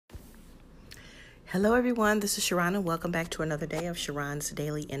Hello, everyone. This is Sharon, and welcome back to another day of Sharon's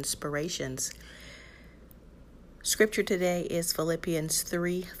Daily Inspirations. Scripture today is Philippians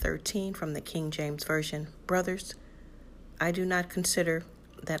 3:13 from the King James Version. Brothers, I do not consider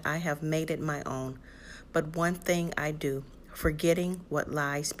that I have made it my own, but one thing I do, forgetting what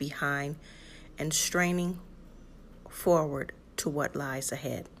lies behind and straining forward to what lies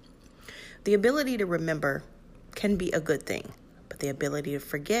ahead. The ability to remember can be a good thing, but the ability to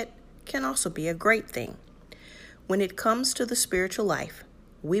forget can also be a great thing. When it comes to the spiritual life,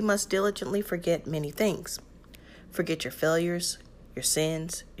 we must diligently forget many things. Forget your failures, your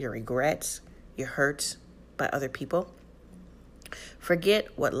sins, your regrets, your hurts by other people. Forget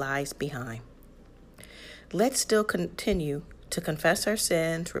what lies behind. Let's still continue to confess our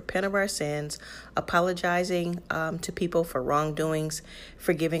sins, repent of our sins, apologizing to people for wrongdoings,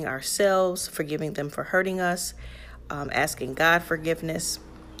 forgiving ourselves, forgiving them for hurting us, asking God forgiveness.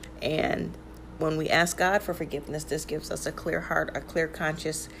 And when we ask God for forgiveness, this gives us a clear heart, a clear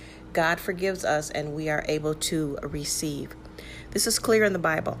conscience. God forgives us and we are able to receive. This is clear in the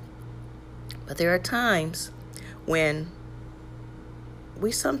Bible. But there are times when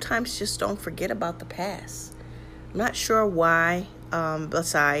we sometimes just don't forget about the past. I'm not sure why,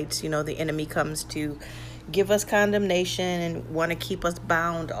 besides, the enemy comes to give us condemnation and want to keep us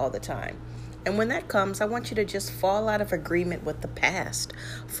bound all the time. And when that comes, I want you to just fall out of agreement with the past.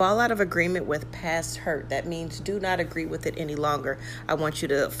 Fall out of agreement with past hurt. That means do not agree with it any longer. I want you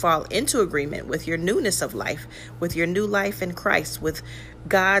to fall into agreement with your newness of life, with your new life in Christ, with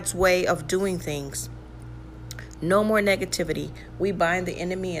God's way of doing things. No more negativity. We bind the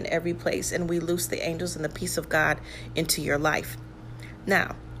enemy in every place and we loose the angels and the peace of God into your life.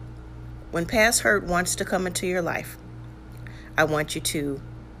 Now, when past hurt wants to come into your life, I want you to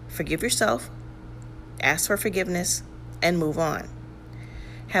forgive yourself, ask for forgiveness, and move on.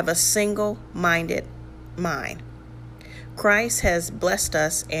 Have a single-minded mind. Christ has blessed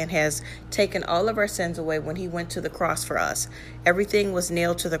us and has taken all of our sins away when he went to the cross for us. Everything was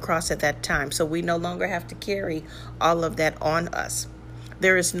nailed to the cross at that time, so we no longer have to carry all of that on us.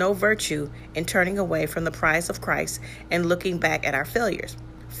 There is no virtue in turning away from the prize of Christ and looking back at our failures.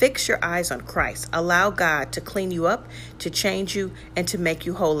 Fix your eyes on Christ. Allow God to clean you up, to change you, and to make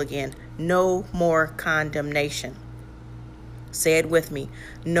you whole again. No more condemnation. Say it with me.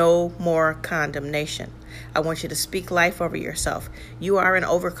 No more condemnation. I want you to speak life over yourself. You are an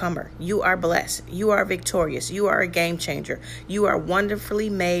overcomer. You are blessed. You are victorious. You are a game changer. You are wonderfully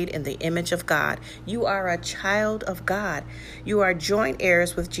made in the image of God. You are a child of God. You are joint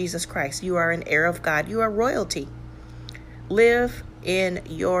heirs with Jesus Christ. You are an heir of God. You are royalty. Live in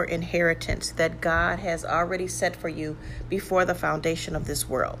your inheritance that God has already set for you before the foundation of this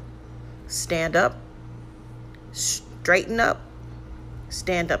world. Stand up, straighten up,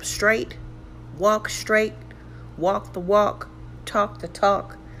 stand up straight, walk the walk, talk the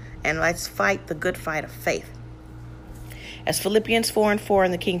talk, and let's fight the good fight of faith. As Philippians 4:4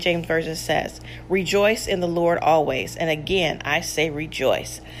 in the King James Version says, rejoice in the Lord always. And again, I say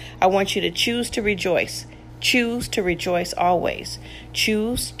rejoice. I want you to choose to rejoice. Choose to rejoice always.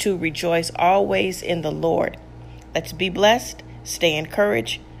 Choose to rejoice always in the Lord. Let's be blessed, stay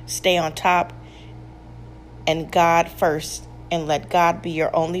encouraged, stay on top, and God first, and let God be your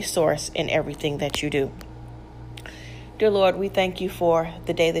only source in everything that you do. Dear Lord, we thank you for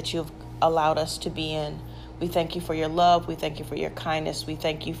the day that you've allowed us to be in. We thank you for your love. We thank you for your kindness. We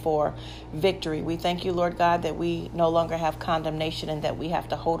thank you for victory. We thank you, Lord God, that we no longer have condemnation and that we have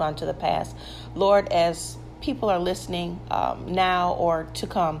to hold on to the past. Lord, as people are listening now or to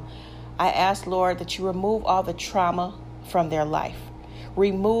come, I ask, Lord, that you remove all the trauma from their life.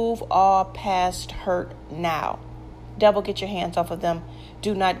 Remove all past hurt now. Devil, get your hands off of them.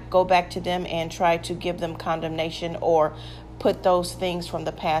 Do not go back to them and try to give them condemnation or put those things from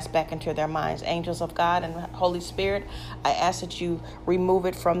the past back into their minds. Angels of God and Holy Spirit, I ask that you remove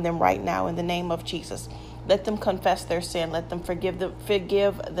it from them right now in the name of Jesus. Let them confess their sin. Let them forgive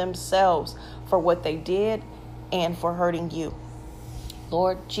themselves for what they did and for hurting you.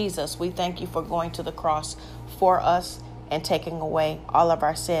 Lord Jesus, we thank you for going to the cross for us and taking away all of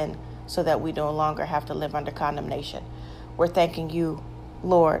our sin so that we no longer have to live under condemnation. We're thanking you,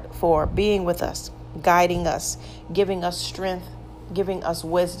 Lord, for being with us, guiding us, giving us strength, giving us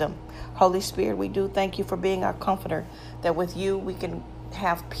wisdom. Holy Spirit, we do thank you for being our comforter, that with you we can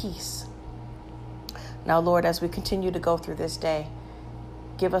have peace. Now, Lord, as we continue to go through this day,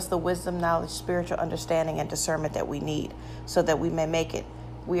 give us the wisdom, knowledge, spiritual understanding, and discernment that we need so that we may make it.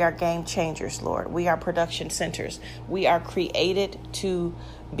 We are game changers, Lord. We are production centers. We are created to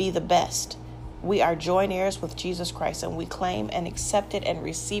be the best. We are joint heirs with Jesus Christ, and we claim and accept it and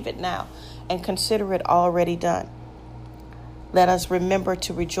receive it now and consider it already done. Let us remember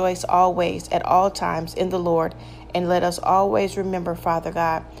to rejoice always at all times in the Lord, and let us always remember, Father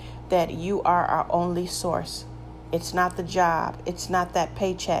God, that you are our only source. It's not the job. It's not that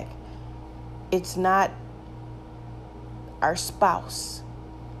paycheck. It's not our spouse.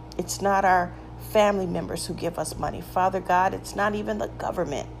 It's not our family members who give us money. Father God, it's not even the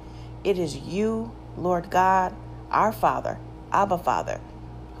government. It is you, Lord God, our Father, Abba Father,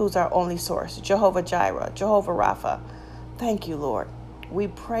 who's our only source. Jehovah Jireh, Jehovah Rapha. Thank you, Lord. We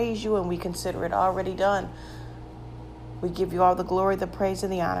praise you and we consider it already done. We give you all the glory, the praise,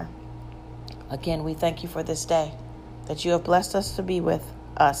 and the honor. Again, we thank you for this day that you have blessed us to be with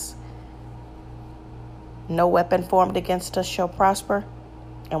us. No weapon formed against us shall prosper,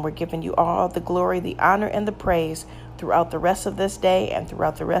 and we're giving you all the glory, the honor, and the praise throughout the rest of this day and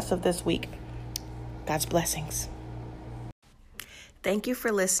throughout the rest of this week. God's blessings. Thank you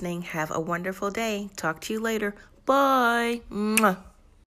for listening. Have a wonderful day. Talk to you later. Bye. Mwah.